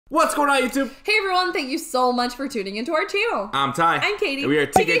What's going on, YouTube? Hey everyone, thank you so much for tuning into our channel. I'm Ty. I'm Katie. And we are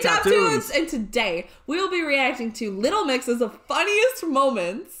TK Top Tunes. And today, we will be reacting to little mixes of funniest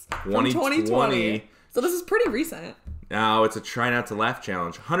moments from 2020. So this is pretty recent. Now it's a try not to laugh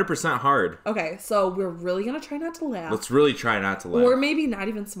challenge. 100% hard. Okay, so we're really going to try not to laugh. Let's really try not to laugh. Or maybe not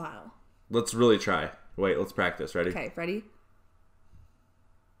even smile. Let's really try. Wait, let's practice. Ready? Okay, ready?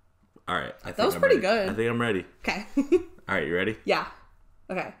 All right. That was pretty good. I think I'm ready. Okay. All right, you ready? Yeah.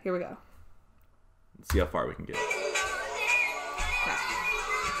 Okay, here we go. Let's see how far we can get. Okay.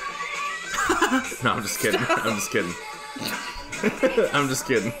 No, I'm just kidding. I'm just kidding. I'm just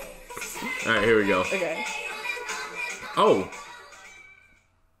kidding. All right, here we go. Okay. Oh.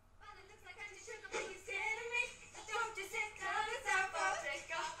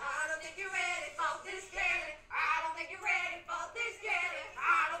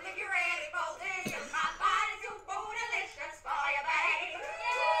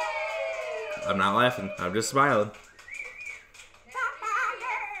 I'm not laughing. I'm just smiling.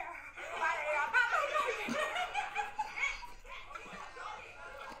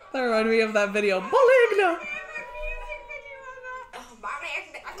 That reminded me of that video. Maligna!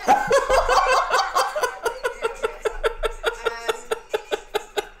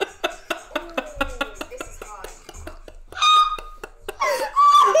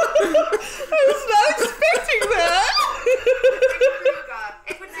 I was not expecting that!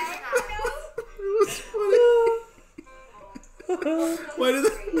 Why did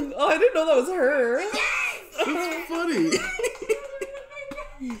that? Oh, I didn't know that was her. That's funny.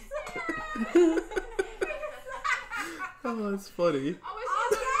 Oh, that's funny.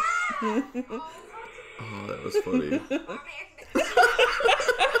 Oh, that was funny.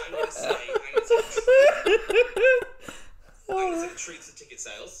 I'm gonna say treats and ticket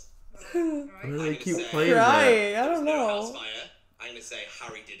sales. Why do they keep playing Right, that? I don't know. I'm gonna say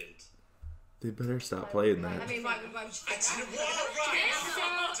Harry didn't. They better stop playing that. I didn't want to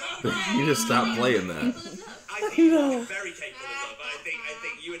You just stop playing that. I think you're very capable of love. I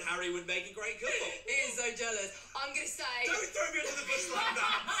think you and Harry would make a great couple. He is so jealous. I'm gonna say. Don't throw me under the bus like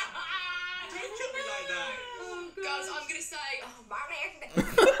that. Don't kill me like that. Guys, I'm gonna say.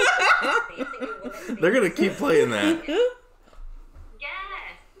 They're gonna keep playing that. Yeah.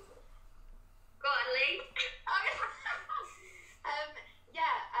 Go on, Lee.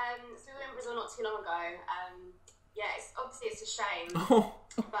 So we were in Brazil not too long ago. It's a shame. Oh,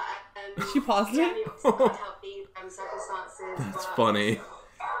 But She paused yeah, it. we obviously can't help the circumstances. that's but funny. It's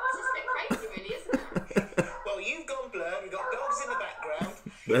just a bit crazy, really, isn't it? Well, you've gone blurred. We've got dogs in the background.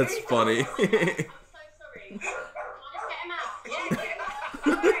 That's funny. I'm so sorry. Can I just get him out? Yeah.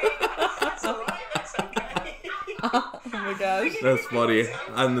 Sorry. That's all right. That's okay. Oh my gosh. That's funny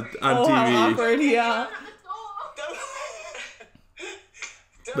on Oh, how TV. awkward, yeah.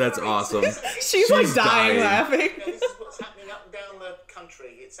 That's awesome. She's like dying laughing. This is what's happening up and down the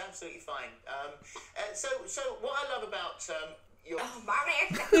country. It's absolutely fine. So what I love about your...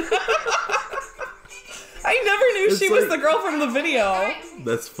 I never knew It's she was like- the girl from the video.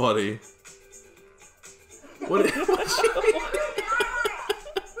 That's funny. What?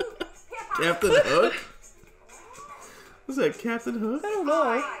 Captain Hook? Was that Captain Hook? I don't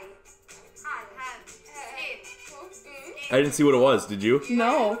know. I didn't see what it was. Did you?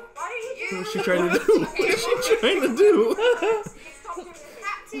 No. What was she trying to do? What is she trying to do?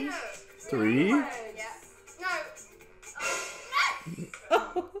 3?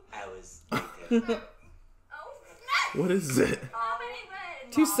 What is it?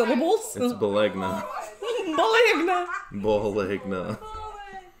 2 syllables? It's Belegna. Maligna. Belegna.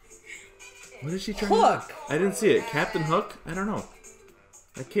 What is she trying Hook. to do? I didn't see it. Captain Hook? I don't know.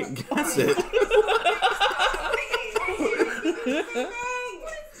 I can't guess it.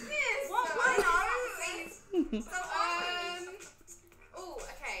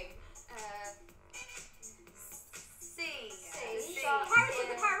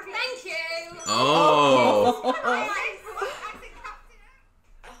 Thank you. Oh.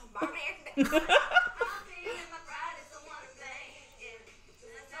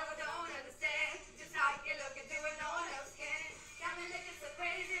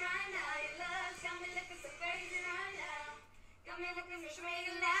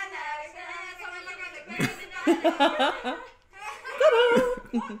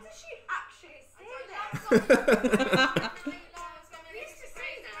 What does she actually say?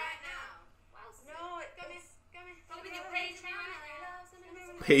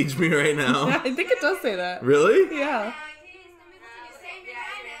 Page me right now. I think it does say that. Really? Yeah.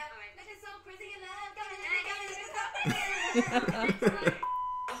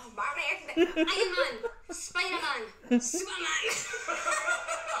 Iron Man, Spider-Man, Superman.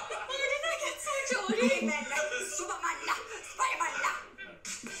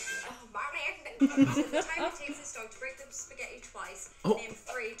 The time it takes this dog to break the spaghetti twice. Oh. Name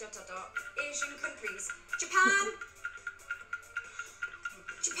 3 ... Asian countries. Japan.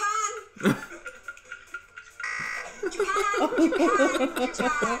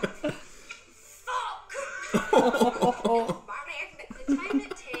 Fuck. The time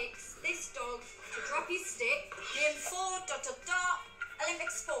it takes this dog to drop his stick. Name 4 ...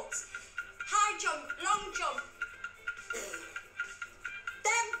 Olympic sports. High jump, long jump.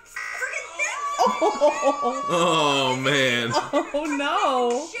 Them friggin' things. Oh man. Oh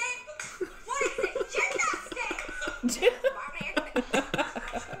no. Shit. What is it? Gymnastics.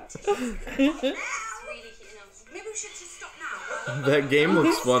 It's really heating up. Maybe we should just stop now. That game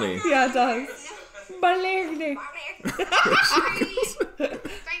looks funny. Yeah, it does. Balerdi.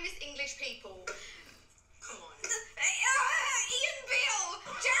 Famous English people. Come on. Ian Beale.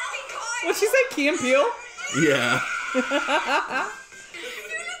 Jeremy Kyle. What'd she say, Key and Peele? Yeah. Right,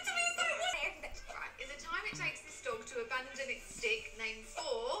 in the time it takes this dog to abandon its stick, name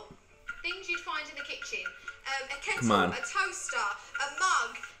 4 things you'd find in the kitchen. A kettle, Come on. a toaster, a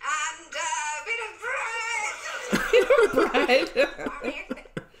mug, and a bit of bread. Bread.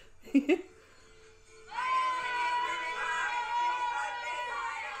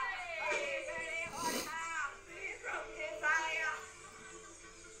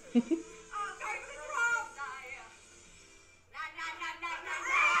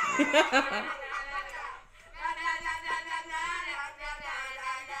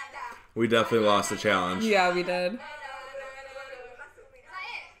 We definitely lost the challenge. Yeah, we did.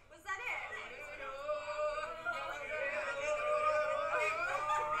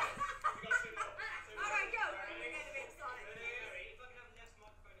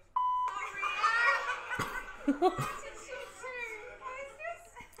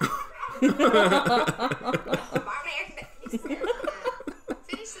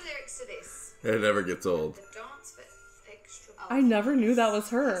 Finish the lyrics to this. It never gets old. Dance for extra. I never knew that was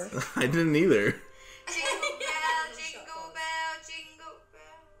her. I didn't either. Jingle bell, jingle bell, jingle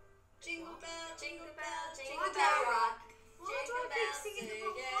bell, jingle bell, jingle bell, jingle bell rock. Jingle bell, sing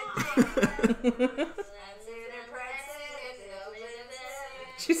it.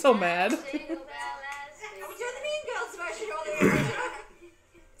 She's so mad. Are we doing the Mean Girls version or the original?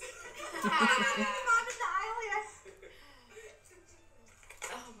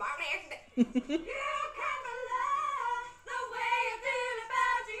 Oh, Barbie.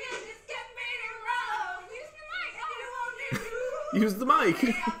 Use the mic.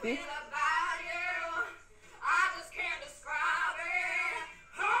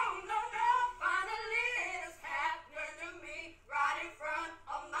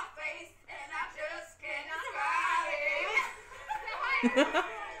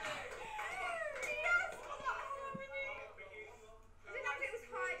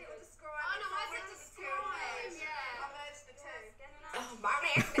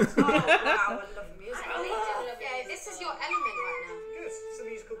 Yeah, this is your element right now. Good. It's a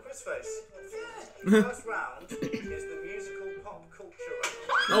musical quiz face. The first round is the musical pop culture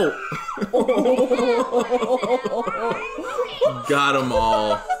round. Oh. Got them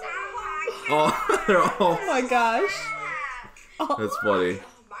all. Oh, they're all. Oh my gosh. That's funny.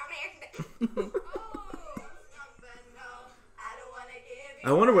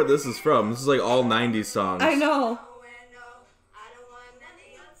 I wonder what this is from. This is like all 90s songs. I know.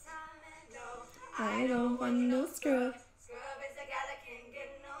 I don't want no scrub.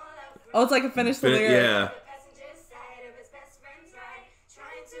 Oh, it's like a finish the lyric. Yeah.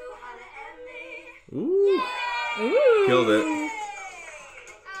 Ooh. Ooh. Killed it. Oh,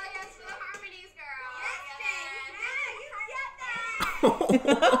 yes, for the harmonies, girl.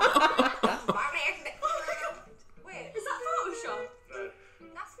 Wait, is that Photoshop? No.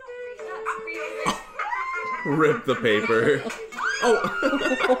 That's not real. That's real. Rip the paper. Oh.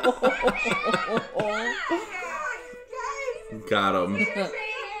 Got him.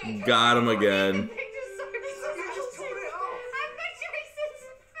 Got him again.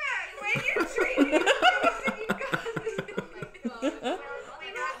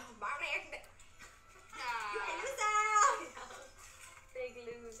 Big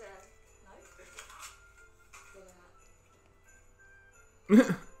loser. Who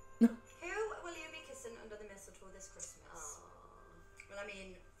will you be kissing under the mistletoe this Christmas? Well, I mean,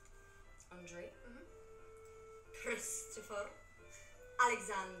 Andre, Christopher,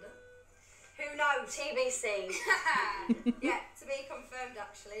 Alexander. Who knows? TBC. Yeah, to be confirmed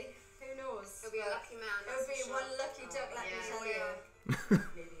actually. Who knows? He'll be a lucky man. It'll be one lucky duck, let me tell you.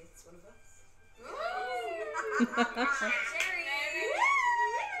 Maybe it's one of us. Jerry.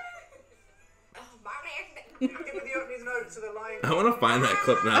 Oh, Give me the opening note to the Lion I King. want to find that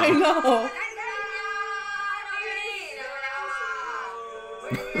clip now. I know.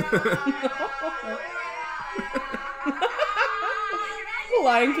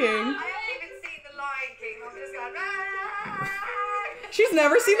 Lion King. I haven't even seen the Lion King. I'm just going. She's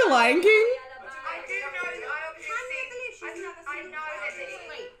never seen The Lion King? I do know. I obviously seen. I know that.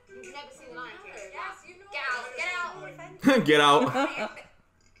 Wait, you've never seen The Lion King? Yes, you know. Get out, get out. Get out.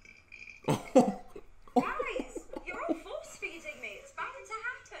 Guys, you're all force feeding me. It's bound to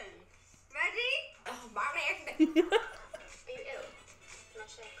happen. Ready? Oh, mommy. Are you ill? Can I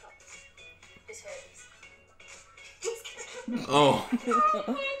share a cup? It's herpes. Oh. Just imagine.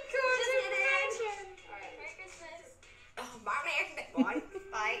 Alright, Merry Christmas. Oh, mommy. Bike.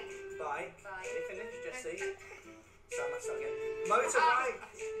 Bye. Bike. Any finish, Jesse? So much again. Motorbike.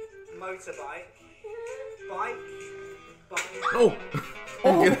 Motorbike. Bike. Bike. Oh.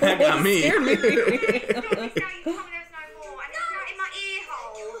 That got me. Scared me. Please don't tell me there's no more. And it's right in my ear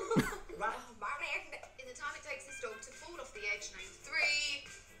hole. Right. In the time it takes this dog to fall off the edge, name 3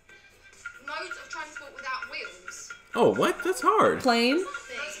 modes of transport without wheels. Oh, what? That's hard. Plane, Modes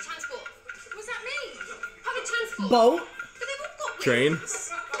of transport. What does that mean? Public transport. boat. But they've all got Train. wheels.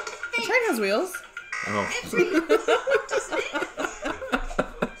 Train has wheels. Oh. Doesn't it?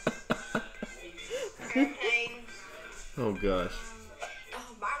 Cocaine. Oh gosh.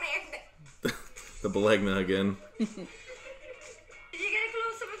 Oh, mommy. The Belegna again. Did you get a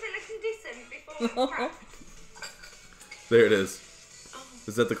close up of Philip Decent before we cracked? There it is.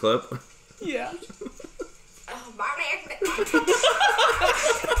 Is that the clip? Yeah. Oh, mommy.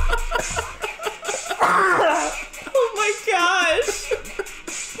 Oh my gosh.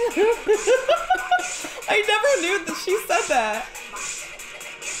 I never knew that she said that.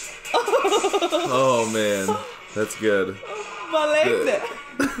 Oh man. That's good. Malignant.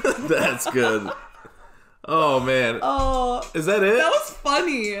 That's good. Oh man. Oh, Is that it? that was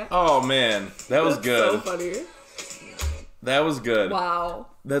funny. Oh man. That was That's good. so funny. That was good. Wow.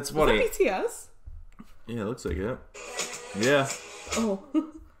 That's Is funny. that BTS? Yeah, it looks like it. Yeah. Oh.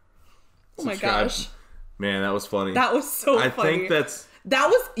 Oh my Subscribe. gosh. Man, that was funny. That was so I funny. think that's That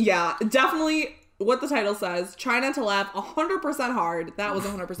was, yeah, definitely what the title says. Try not to laugh 100% hard. That was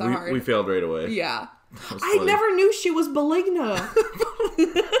 100% hard. we failed right away. Yeah. was I funny. never knew she was Beligna.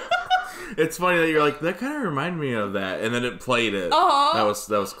 It's funny that you're like, that kind of reminded me of that, and then it played it. Uh-huh.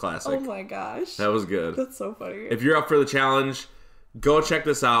 That was classic. Oh my gosh. That was good. That's so funny. If you're up for the challenge, go check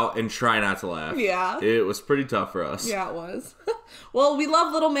this out and try not to laugh. Yeah. It was pretty tough for us. Yeah, it was. Well, we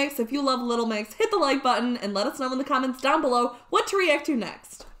love Little Mix. If you love Little Mix, hit the like button and let us know in the comments down below what to react to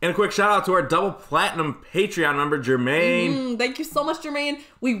next. And a quick shout out to our double platinum Patreon member, Jermaine. Thank you so much, Jermaine.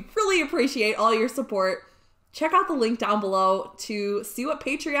 We really appreciate all your support. Check out the link down below to see what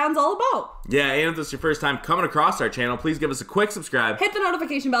Patreon's all about. Yeah, and if this is your first time coming across our channel, please give us a quick subscribe. Hit the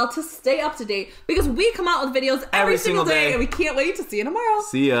notification bell to stay up to date because we come out with videos every single day and we can't wait to see you tomorrow.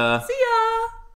 See ya. See ya.